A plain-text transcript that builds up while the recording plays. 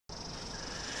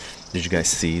Did you guys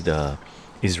see the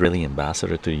Israeli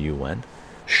ambassador to the UN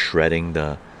shredding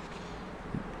the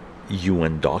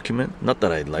UN document? Not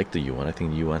that I like the UN. I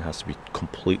think the UN has to be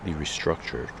completely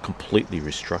restructured,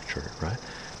 right?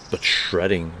 But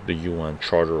shredding the UN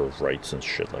Charter of Rights and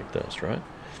shit like this, right?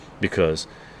 Because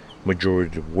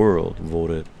majority of the world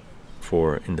voted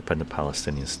for independent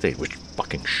Palestinian state, which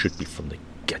fucking should be from the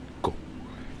get-go.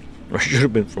 Right? Should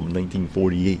have been from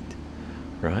 1948,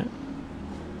 right?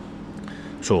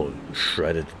 So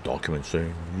shredded the document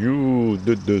saying you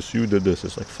did this, you did this.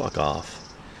 It's like, fuck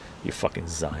off, you fucking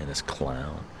Zionist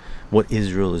clown. What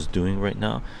Israel is doing right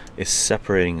now is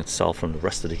separating itself from the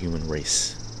rest of the human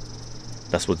race.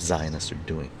 That's what Zionists are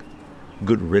doing.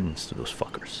 Good riddance to those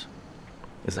fuckers.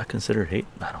 Is that considered hate?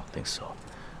 I don't think so.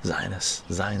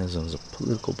 Zionism is a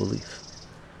political belief.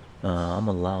 I'm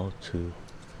allowed to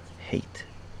hate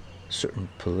certain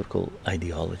political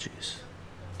ideologies.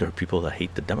 There are people that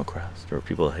hate the Democrats. There are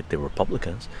people that hate the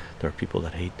Republicans. There are people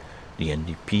that hate the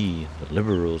NDP and the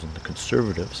liberals and the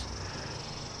conservatives.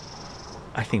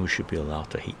 I think we should be allowed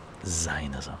to hate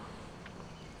Zionism.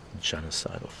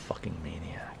 Genocidal fucking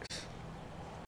maniacs.